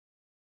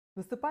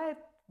Наступает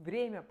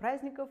время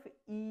праздников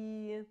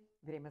и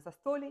время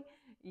застолий,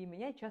 и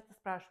меня часто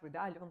спрашивают: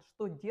 да, Ален,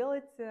 что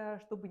делать,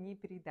 чтобы не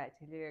переедать,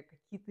 или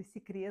какие-то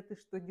секреты,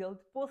 что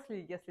делать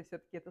после, если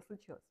все-таки это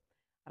случилось.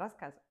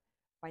 Рассказываю.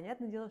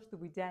 Понятное дело, что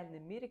в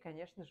идеальном мире,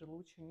 конечно же,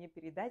 лучше не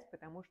переедать,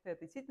 потому что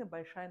это действительно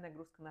большая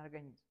нагрузка на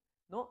организм.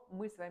 Но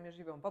мы с вами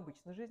живем в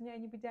обычной жизни, а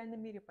не в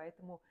идеальном мире,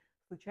 поэтому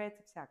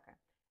случается всякое.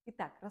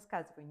 Итак,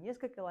 рассказываю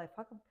несколько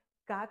лайфхаков,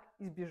 как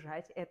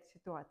избежать этой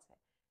ситуации.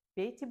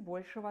 Пейте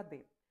больше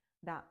воды.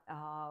 Да,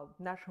 в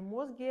нашем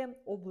мозге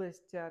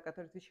область,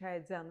 которая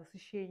отвечает за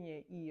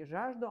насыщение и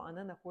жажду,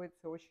 она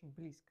находится очень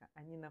близко.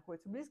 Они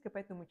находятся близко,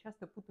 поэтому мы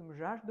часто путаем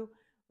жажду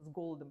с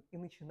голодом и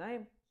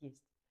начинаем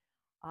есть.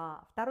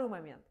 Второй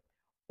момент.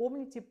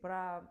 Помните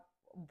про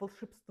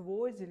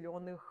волшебство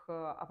зеленых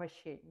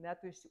овощей. Да?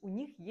 То есть у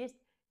них есть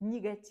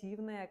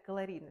негативная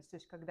калорийность. То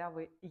есть когда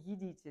вы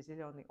едите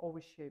зеленые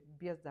овощи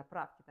без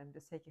заправки, там,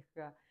 без всяких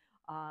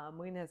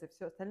майонеза и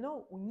все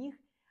остальное, у них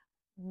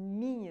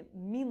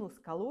минус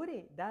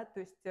калорий, да, то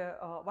есть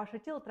ваше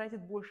тело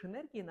тратит больше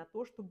энергии на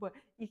то, чтобы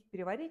их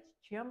переварить,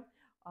 чем,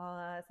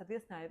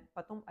 соответственно,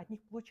 потом от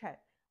них получает.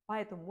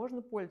 Поэтому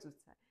можно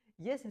пользоваться.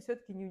 Если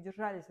все-таки не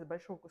удержались от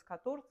большого куска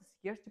торта,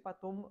 съешьте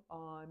потом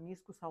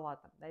миску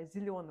салата, да,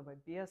 зеленого,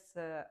 без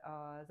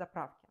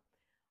заправки.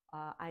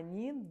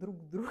 Они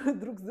друг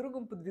с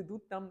другом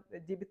подведут там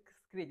дебет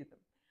с кредитом.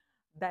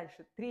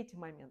 Дальше, третий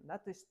момент, да,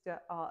 то есть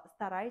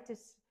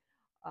старайтесь,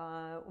 у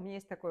меня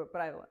есть такое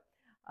правило,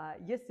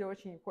 если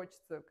очень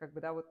хочется, как бы,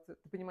 да, вот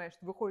ты понимаешь,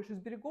 что выходишь из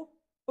берегов,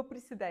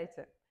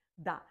 поприседайте.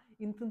 Да,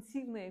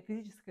 интенсивная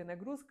физическая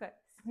нагрузка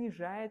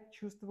снижает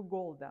чувство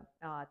голода.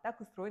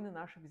 Так устроена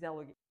наша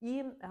физиология.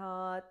 И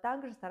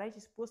также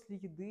старайтесь после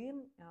еды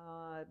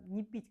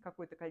не пить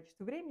какое-то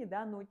количество времени,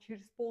 да, но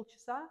через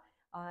полчаса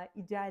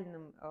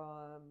идеальным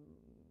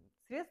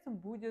средством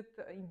будет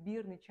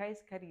имбирный чай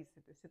с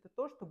корицей. То есть это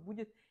то, что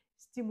будет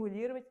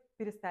стимулировать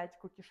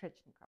перистальтику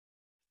кишечника.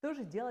 Что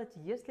же делать,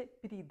 если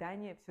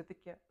переедание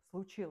все-таки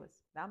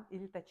случилось? Да?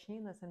 Или точнее,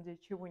 на самом деле,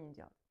 чего не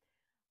делать?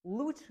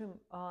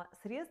 Лучшим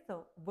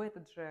средством в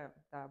этот же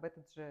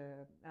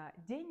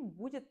день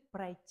будет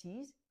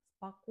пройтись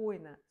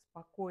спокойно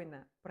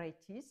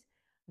пройтись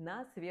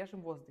на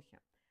свежем воздухе.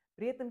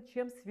 При этом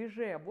чем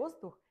свежее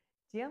воздух,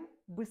 тем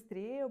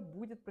быстрее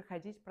будет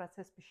проходить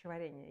процесс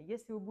пищеварения.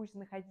 Если вы будете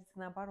находиться,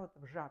 наоборот,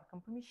 в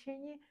жарком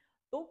помещении,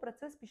 то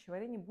процесс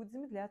пищеварения будет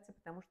замедляться,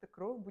 потому что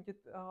кровь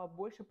будет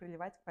больше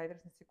приливать к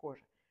поверхности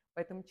кожи.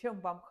 Поэтому чем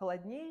вам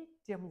холоднее,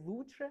 тем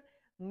лучше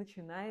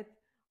начинается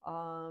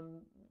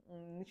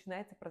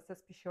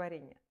процесс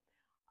пищеварения.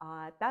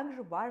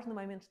 Также важный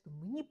момент, что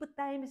мы не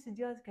пытаемся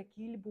делать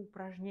какие-либо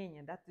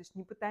упражнения, да, то есть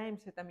не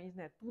пытаемся, там, я не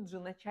знаю, тут же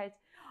начать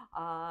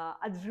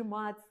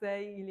отжиматься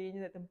или, не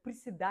знаю, там,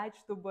 приседать,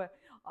 чтобы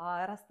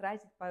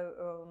растратить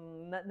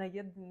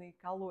наеденные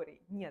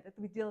калории. Нет,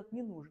 этого делать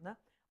не нужно,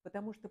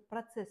 потому что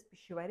процесс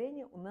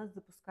пищеварения у нас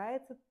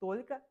запускается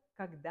только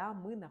когда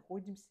мы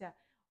находимся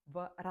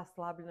в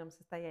расслабленном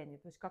состоянии.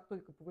 То есть как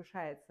только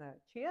повышается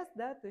ЧС,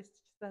 да, то есть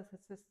частота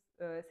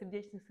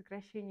сердечных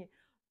сокращений,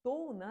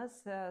 то у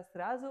нас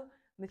сразу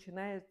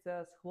начинает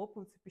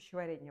схлопываться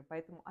пищеварение.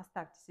 Поэтому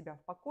оставьте себя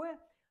в покое.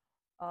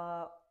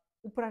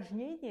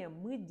 Упражнения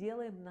мы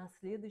делаем на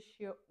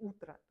следующее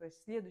утро. То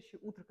есть следующее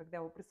утро,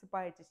 когда вы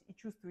просыпаетесь и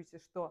чувствуете,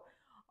 что,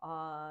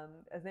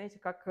 знаете,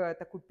 как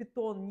такой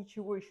питон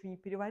ничего еще не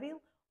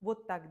переварил,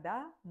 вот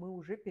тогда мы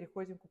уже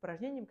переходим к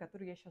упражнениям,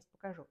 которые я сейчас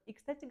покажу. И,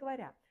 кстати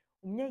говоря,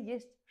 у меня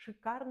есть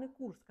шикарный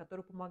курс,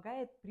 который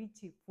помогает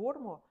прийти в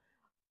форму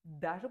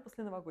даже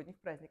после новогодних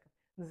праздников.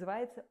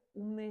 Называется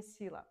 «Умная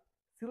сила».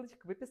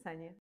 Ссылочка в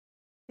описании.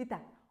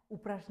 Итак,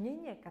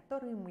 упражнения,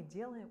 которые мы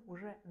делаем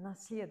уже на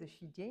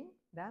следующий день,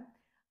 да,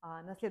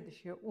 на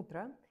следующее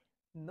утро,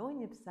 но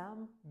не в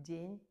сам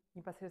день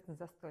непосредственно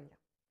застолья.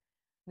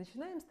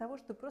 Начинаем с того,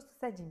 что просто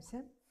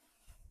садимся,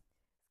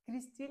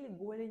 скрестили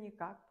голени,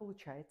 как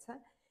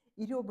получается,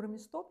 и ребрами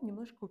стоп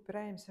немножко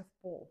упираемся в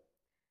пол.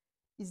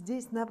 И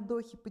здесь на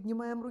вдохе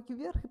поднимаем руки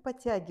вверх и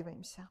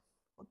подтягиваемся.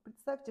 Вот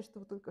представьте, что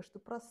вы только что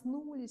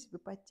проснулись, вы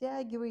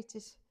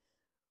подтягиваетесь,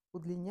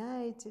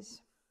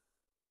 удлиняетесь.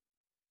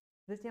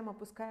 Затем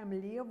опускаем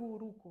левую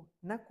руку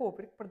на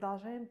коврик,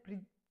 продолжаем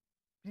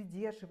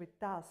придерживать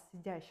таз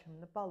сидящим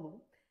на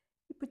полу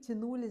и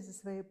потянулись за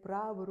своей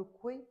правой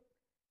рукой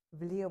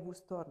в левую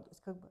сторону. То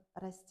есть как бы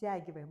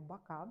растягиваем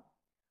бока,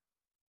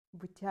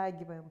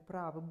 вытягиваем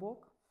правый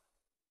бок.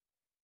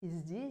 И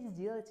здесь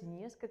сделайте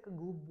несколько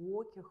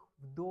глубоких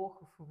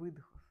вдохов и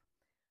выдохов.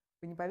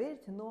 Вы не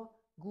поверите, но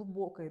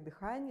глубокое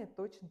дыхание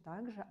точно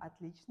так же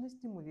отлично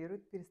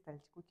стимулирует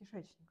перистальтику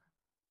кишечника.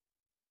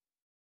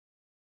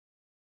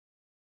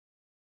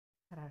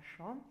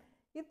 Хорошо.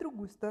 И в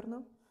другую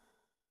сторону.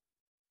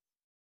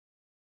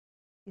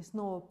 И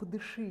снова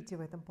подышите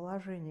в этом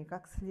положении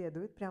как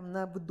следует, прям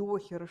на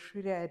вдохе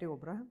расширяя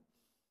ребра.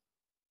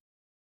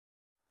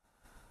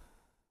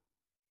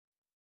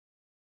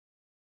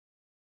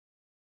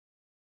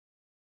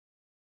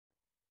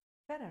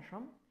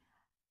 Хорошо.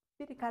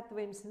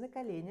 Перекатываемся на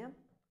колени,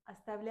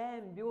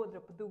 оставляем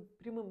бедра под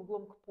прямым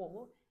углом к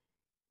полу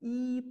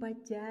И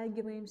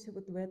подтягиваемся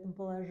вот в этом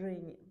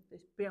положении. То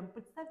есть прям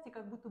представьте,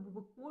 как будто бы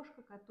вы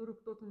кошка, которую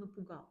кто-то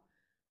напугал.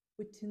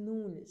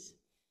 Потянулись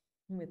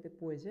в этой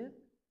позе.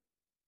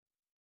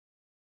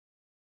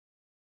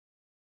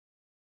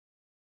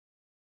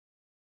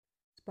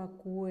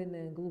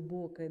 Спокойное,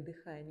 глубокое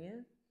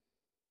дыхание.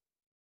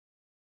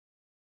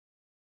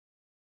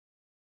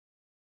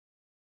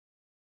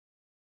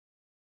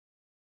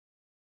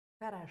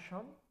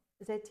 Хорошо.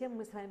 Затем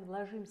мы с вами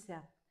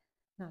ложимся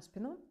на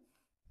спину.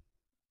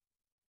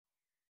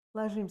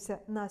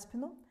 Ложимся на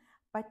спину,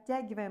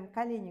 подтягиваем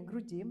колени к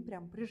груди,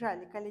 прям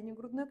прижали колени к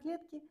грудной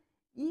клетке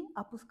и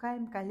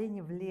опускаем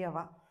колени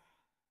влево.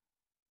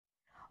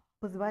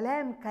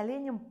 Позволяем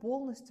коленям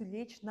полностью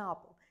лечь на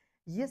пол.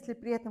 Если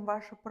при этом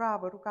ваша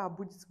правая рука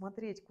будет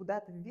смотреть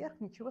куда-то вверх,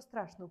 ничего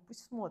страшного,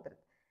 пусть смотрит.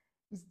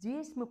 И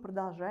здесь мы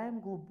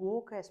продолжаем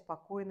глубокое,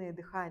 спокойное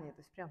дыхание. То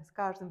есть прям с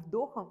каждым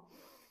вдохом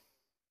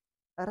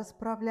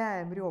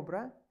расправляем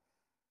ребра.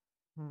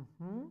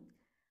 Угу.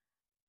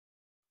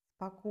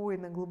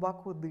 Спокойно,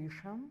 глубоко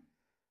дышим.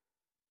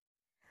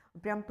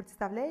 Вы прям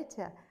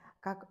представляете,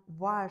 как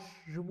ваш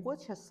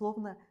живот сейчас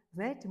словно,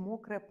 знаете,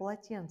 мокрое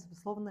полотенце. Вы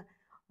словно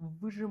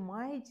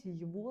выжимаете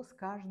его с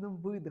каждым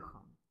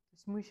выдохом. То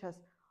есть мы сейчас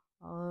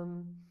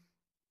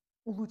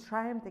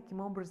улучшаем таким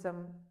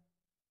образом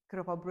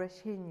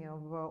кровообращение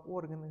в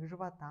органах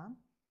живота.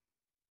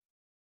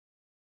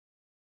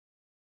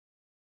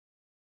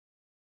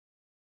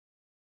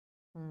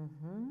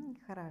 Угу,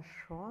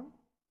 хорошо.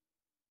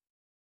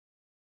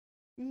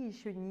 И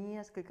еще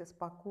несколько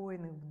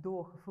спокойных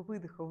вдохов и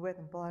выдохов в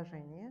этом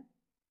положении.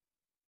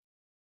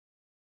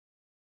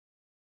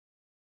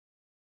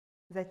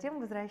 Затем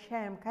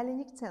возвращаем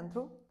колени к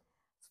центру.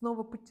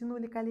 Снова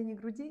подтянули колени к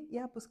груди и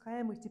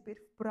опускаем их теперь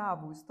в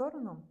правую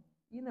сторону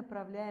и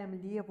направляем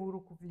левую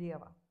руку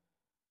влево.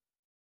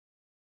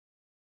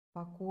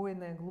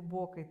 Спокойное,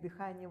 глубокое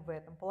дыхание в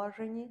этом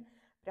положении.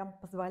 Прям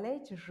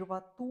позволяйте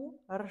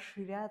животу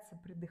расширяться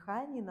при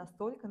дыхании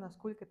настолько,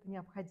 насколько это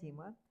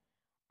необходимо.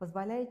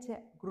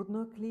 Позволяйте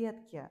грудной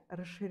клетке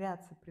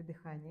расширяться при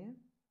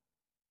дыхании.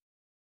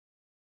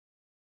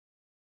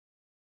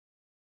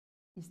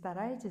 И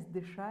старайтесь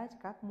дышать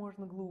как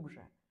можно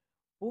глубже.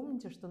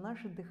 Помните, что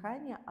наше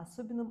дыхание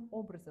особенным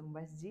образом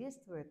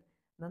воздействует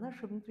на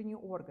наши внутренние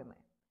органы.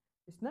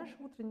 То есть наши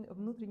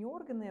внутренние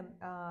органы,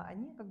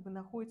 они как бы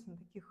находятся на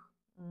таких,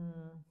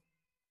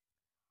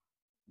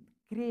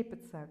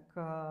 крепятся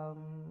к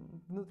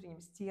внутренним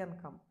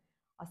стенкам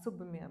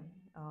особыми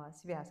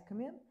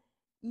связками.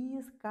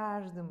 И с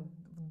каждым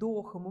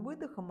вдохом и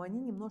выдохом они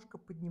немножко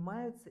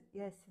поднимаются и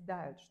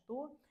оседают,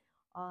 что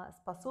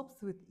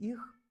способствует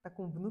их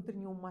такому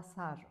внутреннему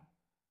массажу.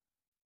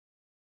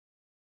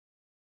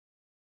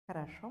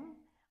 Хорошо.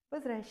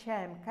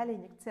 Возвращаем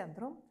колени к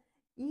центру.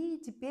 И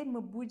теперь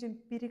мы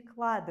будем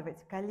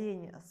перекладывать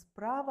колени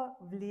справа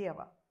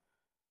влево.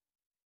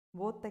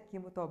 Вот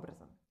таким вот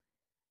образом.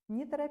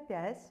 Не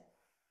торопясь.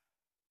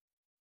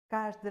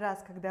 Каждый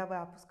раз, когда вы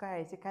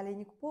опускаете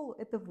колени к полу,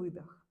 это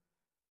выдох.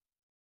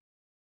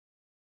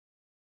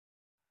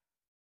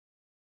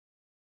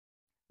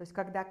 То есть,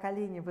 когда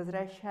колени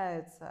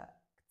возвращаются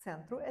к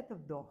центру, это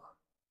вдох.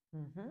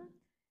 Угу.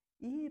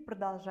 И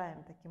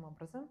продолжаем таким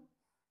образом.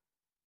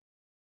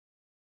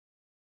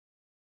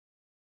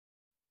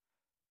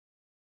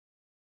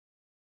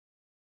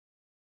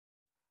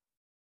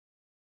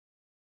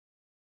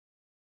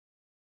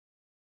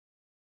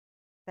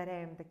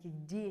 Повторяем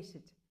таких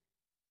 10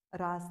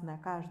 раз на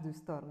каждую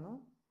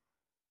сторону.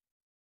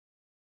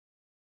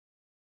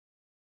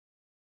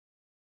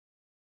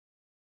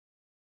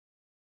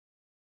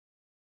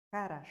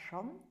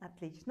 Хорошо,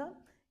 отлично.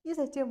 И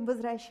затем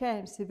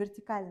возвращаемся в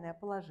вертикальное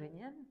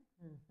положение.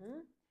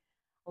 Угу.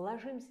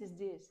 Ложимся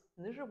здесь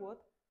на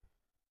живот.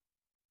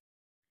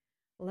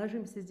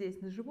 Ложимся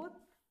здесь на живот.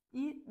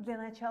 И для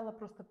начала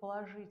просто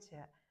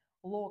положите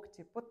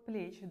локти под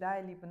плечи, да,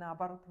 либо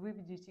наоборот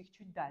выведите их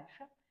чуть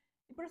дальше.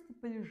 И просто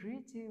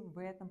полежите в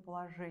этом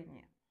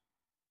положении.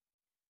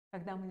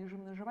 Когда мы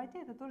лежим на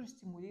животе, это тоже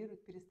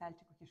стимулирует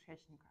перистальтику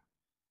кишечника.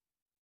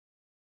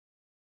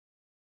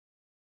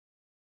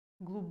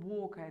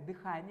 Глубокое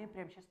дыхание.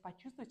 Прямо сейчас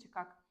почувствуйте,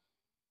 как,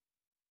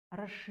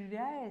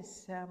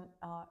 расширяясь,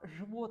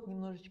 живот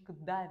немножечко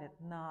давит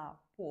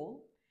на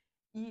пол,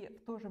 и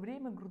в то же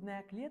время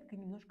грудная клетка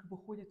немножко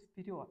выходит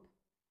вперед.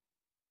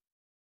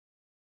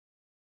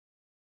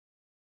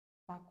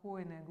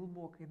 Спокойное,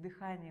 глубокое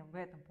дыхание в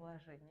этом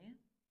положении.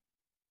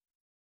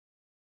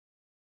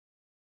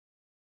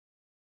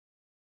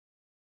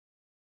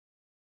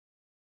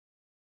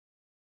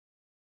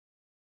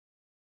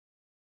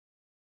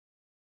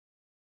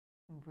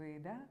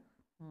 Выдох.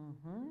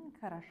 Угу,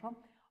 хорошо.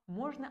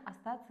 Можно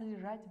остаться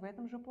лежать в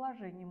этом же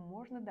положении.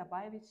 Можно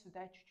добавить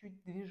сюда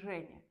чуть-чуть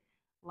движения.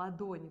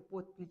 Ладони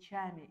под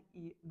плечами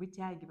и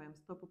вытягиваем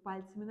стопы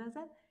пальцами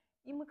назад.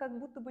 И мы как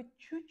будто бы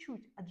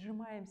чуть-чуть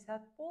отжимаемся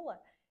от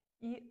пола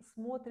и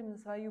смотрим на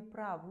свою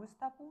правую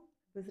стопу.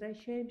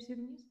 Возвращаемся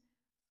вниз.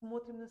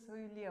 Смотрим на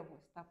свою левую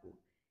стопу.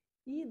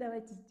 И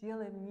давайте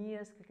сделаем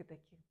несколько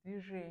таких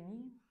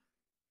движений.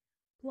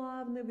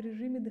 плавно в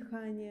режиме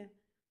дыхания.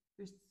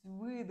 То есть с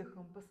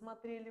выдохом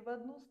посмотрели в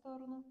одну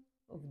сторону,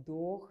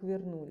 вдох,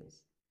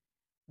 вернулись.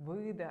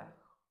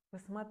 Выдох,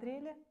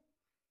 посмотрели,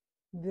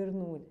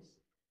 вернулись.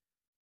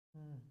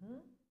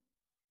 Угу.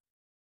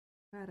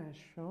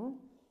 Хорошо.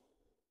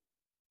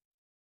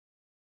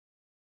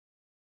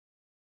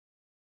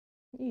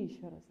 И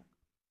еще разок.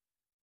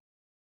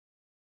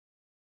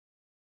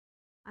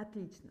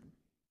 Отлично.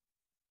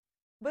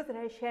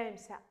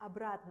 Возвращаемся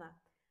обратно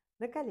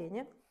на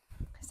колени.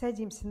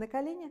 Садимся на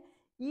колени.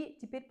 И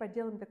теперь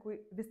поделаем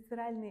такой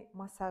висцеральный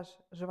массаж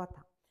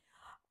живота.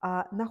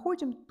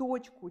 Находим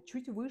точку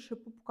чуть выше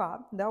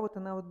пупка. Да, вот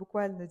она вот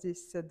буквально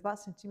здесь 2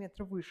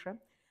 сантиметра выше.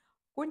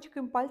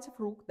 Кончиками пальцев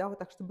рук, да, вот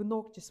так, чтобы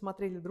ногти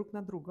смотрели друг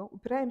на друга.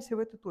 Упираемся в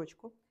эту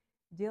точку.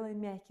 Делаем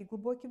мягкий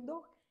глубокий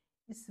вдох.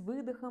 И с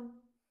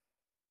выдохом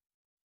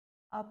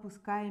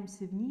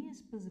опускаемся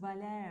вниз,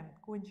 позволяем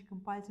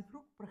кончиком пальцев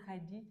рук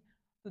проходить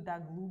туда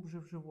глубже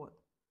в живот.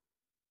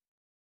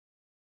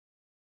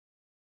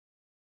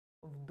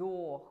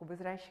 Вдох,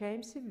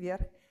 возвращаемся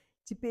вверх.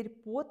 Теперь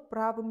под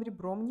правым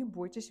ребром, не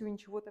бойтесь, вы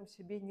ничего там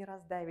себе не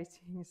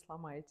раздавите и не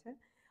сломаете.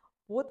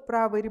 Под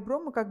правое ребро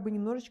мы как бы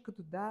немножечко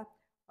туда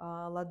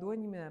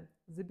ладонями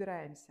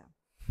забираемся.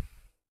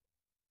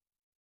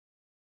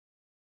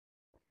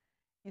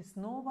 И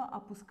снова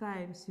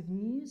опускаемся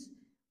вниз,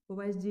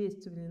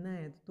 повоздействовали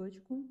на эту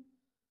точку.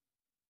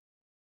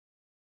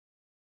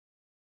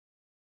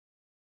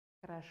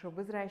 Хорошо,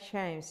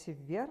 возвращаемся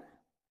вверх,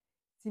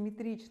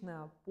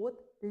 симметрично под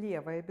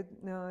левое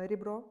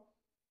ребро.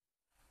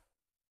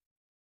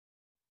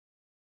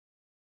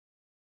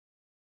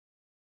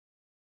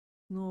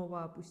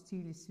 Снова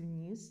опустились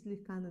вниз,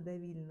 слегка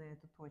надавили на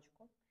эту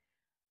точку.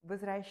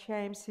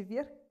 Возвращаемся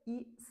вверх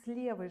и с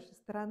левой же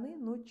стороны,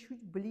 но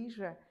чуть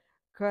ближе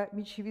к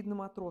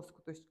мечевидному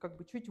отростку, то есть как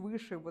бы чуть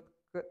выше вот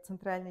к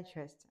центральной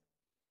части.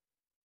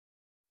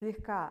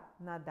 Слегка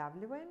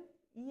надавливаем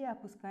и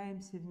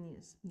опускаемся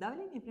вниз.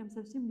 Давление прям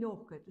совсем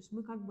легкое, то есть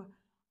мы как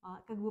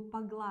бы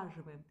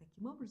поглаживаем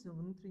таким образом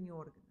внутренние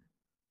органы.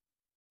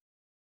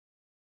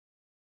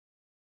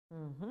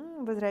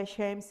 Угу.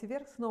 Возвращаемся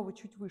вверх, снова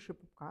чуть выше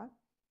пупка.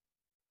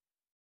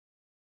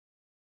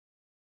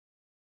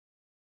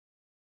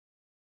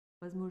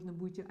 Возможно,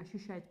 будете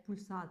ощущать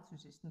пульсацию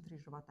здесь внутри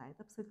живота.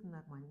 Это абсолютно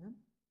нормально.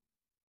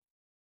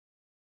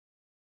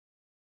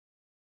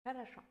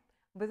 Хорошо.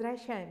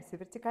 Возвращаемся в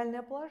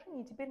вертикальное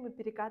положение. И теперь мы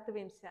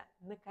перекатываемся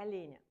на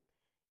колени.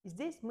 И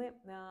здесь мы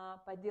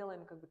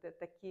поделаем как бы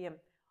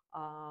такие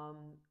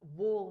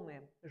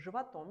волны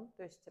животом.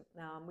 То есть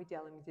мы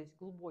делаем здесь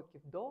глубокий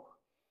вдох.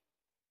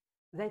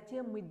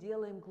 Затем мы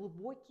делаем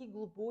глубокий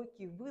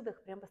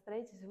выдох. Прям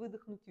постарайтесь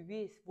выдохнуть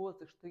весь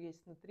воздух, что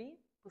есть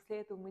внутри.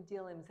 После этого мы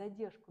делаем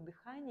задержку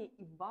дыхания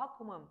и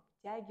вакуумом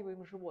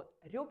втягиваем живот.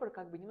 Ребра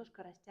как бы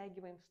немножко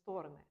растягиваем в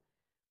стороны.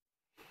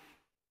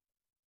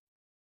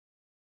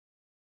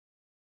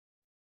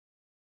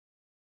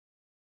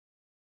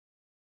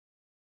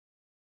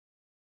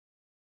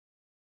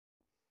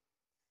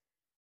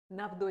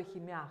 На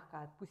вдохе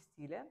мягко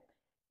отпустили.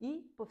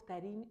 И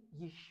повторим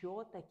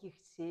еще таких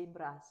 7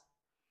 раз.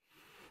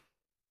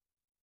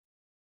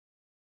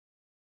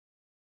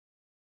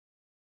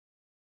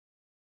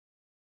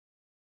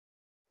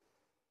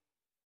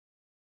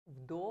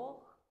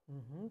 Вдох,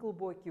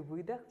 глубокий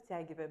выдох,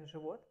 втягиваем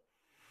живот.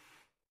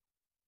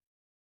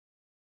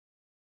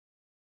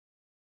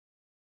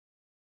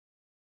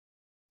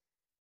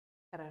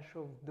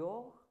 Хорошо,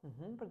 вдох,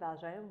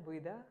 продолжаем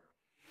выдох.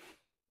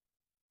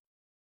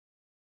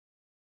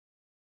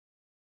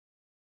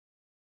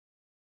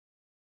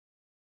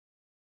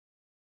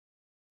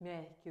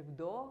 Мягкий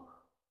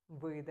вдох,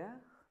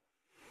 выдох.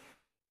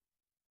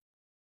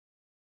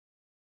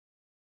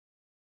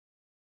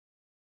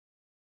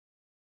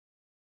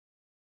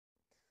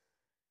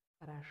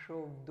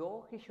 Хорошо,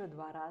 вдох, еще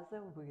 2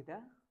 раза,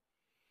 выдох.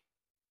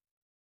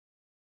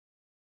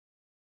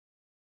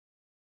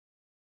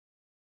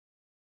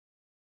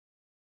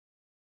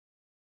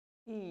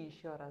 И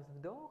еще раз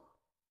вдох,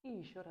 и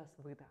еще раз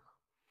выдох.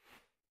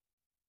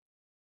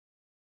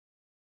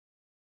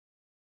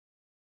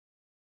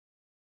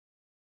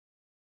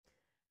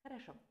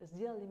 Хорошо,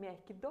 сделали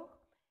мягкий вдох,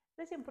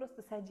 затем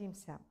просто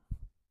садимся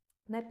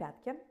на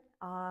пятки.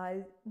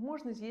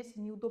 Можно, если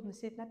неудобно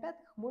сидеть на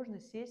пятках, можно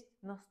сесть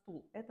на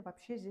стул. Это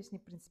вообще здесь не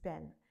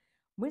принципиально.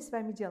 Мы с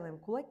вами делаем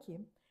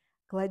кулаки,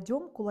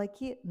 кладем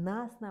кулаки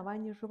на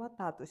основание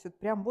живота. То есть вот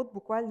прям вот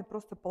буквально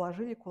просто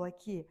положили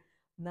кулаки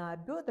на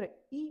бедра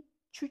и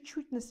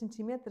чуть-чуть на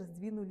сантиметр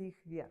сдвинули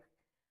их вверх.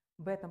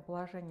 В этом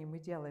положении мы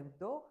делаем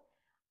вдох,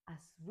 а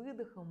с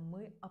выдохом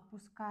мы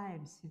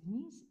опускаемся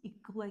вниз, и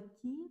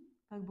кулаки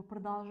как бы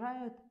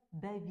продолжают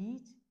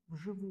давить в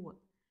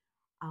живот.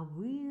 А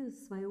вы, в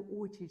свою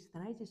очередь,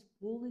 старайтесь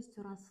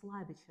полностью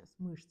расслабить сейчас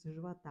мышцы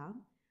живота.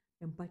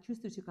 Прям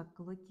почувствуйте, как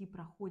кулаки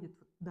проходят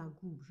вот туда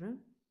глубже.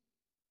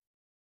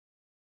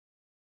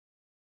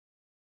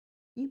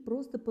 И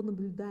просто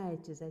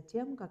понаблюдайте за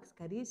тем, как,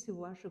 скорее всего,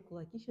 ваши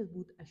кулаки сейчас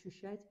будут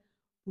ощущать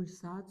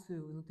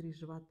пульсацию внутри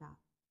живота.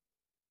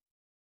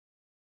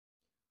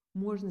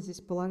 Можно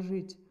здесь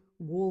положить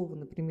голову,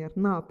 например,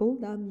 на пол,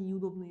 да, мне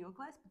неудобно ее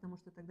класть, потому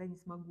что тогда не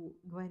смогу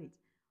говорить.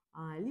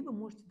 Либо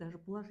можете даже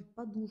положить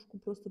подушку,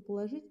 просто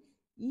положить,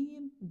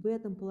 и в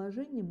этом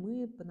положении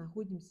мы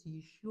находимся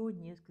еще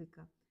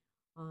несколько,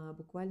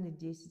 буквально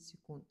 10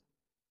 секунд.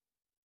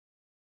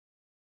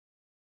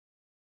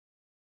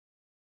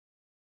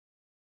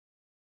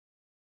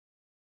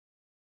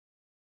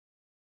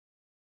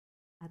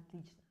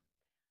 Отлично.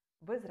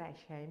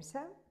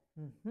 Возвращаемся.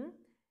 Мгм.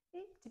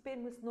 И теперь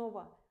мы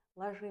снова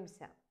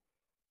ложимся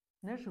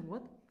на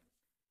живот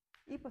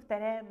и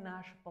повторяем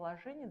наше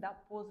положение, да,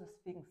 поза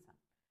сфинкса.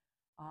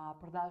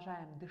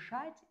 Продолжаем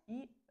дышать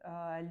и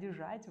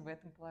лежать в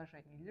этом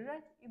положении.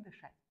 Лежать и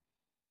дышать.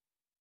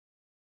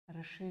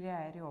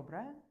 Расширяя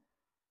ребра.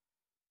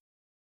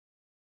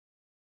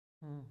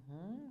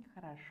 Угу,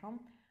 хорошо.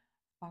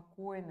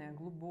 Спокойное,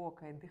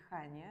 глубокое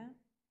дыхание.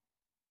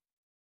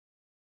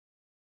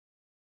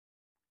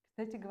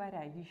 Кстати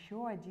говоря,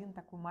 еще один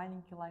такой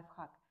маленький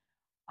лайфхак.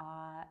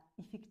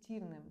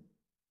 Эффективным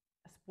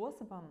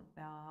способом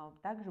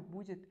также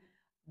будет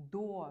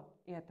до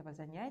этого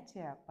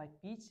занятия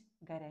попить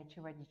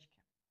горячей водички.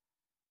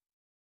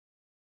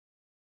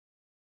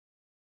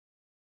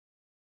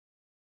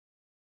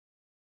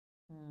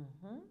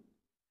 Угу.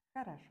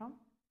 Хорошо.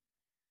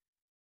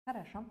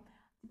 Хорошо.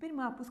 Теперь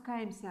мы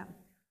опускаемся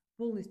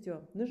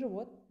полностью на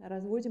живот,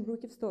 разводим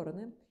руки в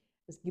стороны,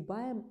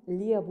 сгибаем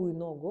левую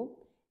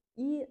ногу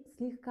и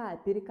слегка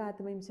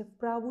перекатываемся в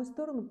правую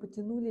сторону,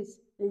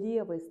 потянулись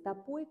левой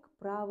стопой к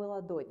правой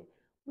ладони.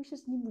 Мы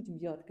сейчас не будем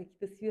делать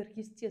какие-то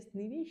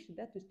сверхъестественные вещи,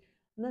 да, то есть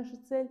наша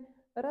цель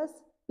 –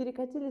 раз,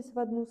 перекатились в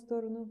одну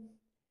сторону,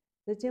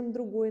 затем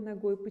другой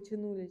ногой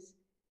потянулись.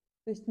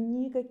 То есть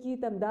никакие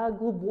там, да,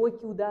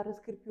 глубокие удары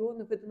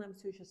скорпионов, это нам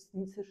все сейчас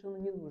совершенно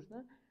не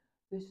нужно.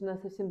 То есть у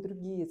нас совсем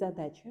другие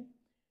задачи.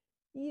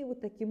 И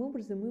вот таким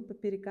образом мы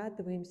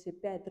поперекатываемся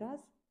 5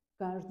 раз в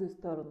каждую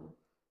сторону.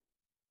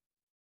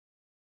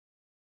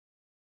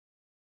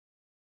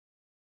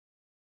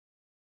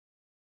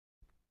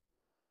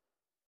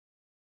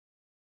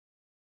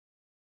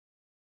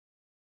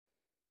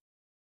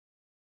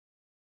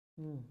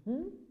 Угу.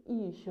 И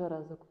еще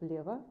разок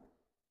влево.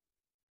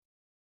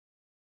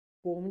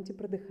 Помните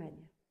про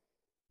дыхание.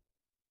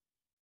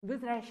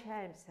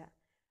 Возвращаемся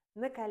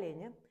на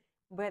колени.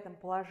 В этом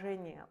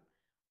положении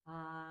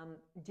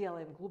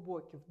делаем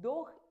глубокий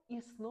вдох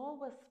и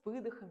снова с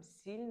выдохом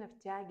сильно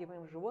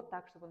втягиваем живот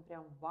так, чтобы он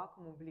прям в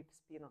вакуум влип в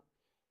спину.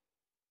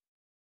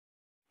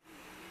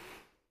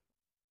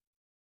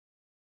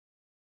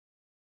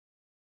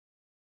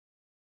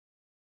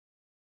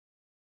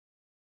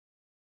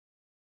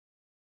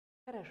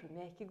 Хорошо,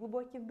 мягкий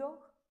глубокий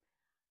вдох.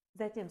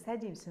 Затем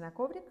садимся на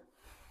коврик,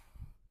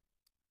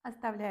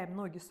 оставляем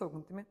ноги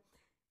согнутыми.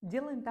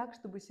 Делаем так,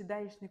 чтобы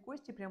седалищные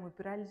кости прямо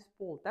упирались в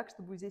пол, так,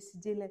 чтобы вы здесь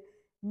сидели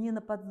не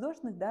на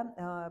подвздошных,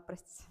 да,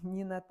 простите,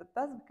 не на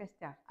тазовых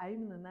костях, а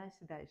именно на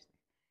седалищных.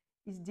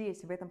 И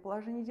здесь, в этом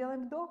положении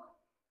делаем вдох,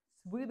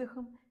 с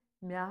выдохом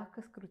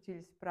мягко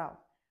скрутились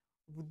вправо.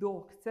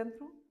 Вдох к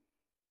центру,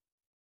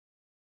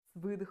 с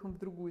выдохом в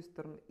другую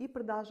сторону. И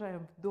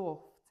продолжаем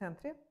вдох в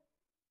центре,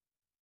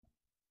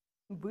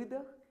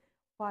 выдох,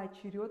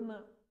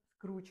 поочередно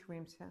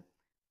скручиваемся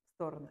в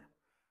стороны.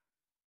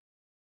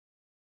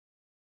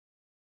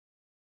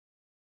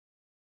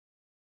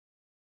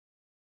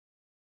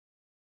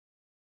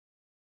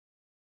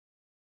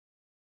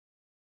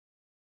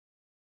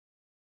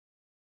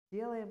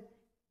 Делаем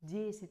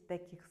 10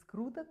 таких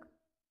скруток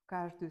в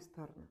каждую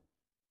сторону.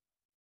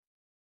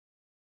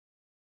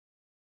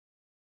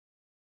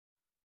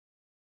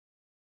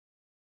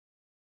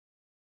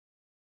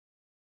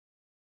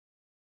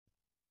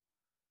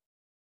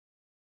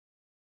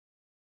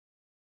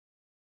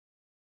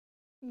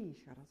 И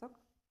еще разок.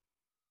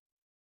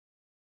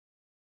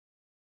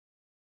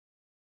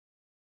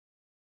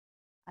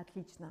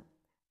 Отлично.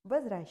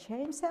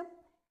 Возвращаемся.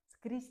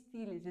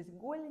 Скрестили здесь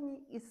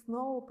голени и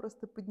снова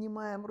просто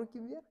поднимаем руки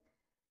вверх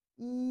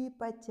и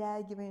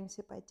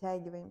подтягиваемся,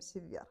 подтягиваемся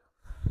вверх.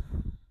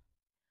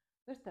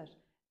 Ну что ж,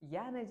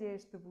 я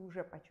надеюсь, что вы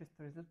уже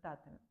почувствовали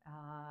результаты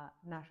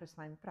нашей с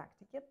вами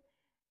практики.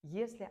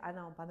 Если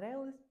она вам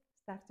понравилась,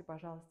 ставьте,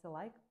 пожалуйста,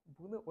 лайк,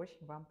 буду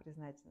очень вам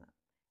признательна.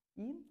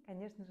 И,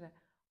 конечно же,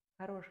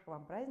 хороших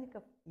вам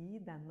праздников и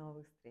до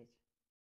новых встреч!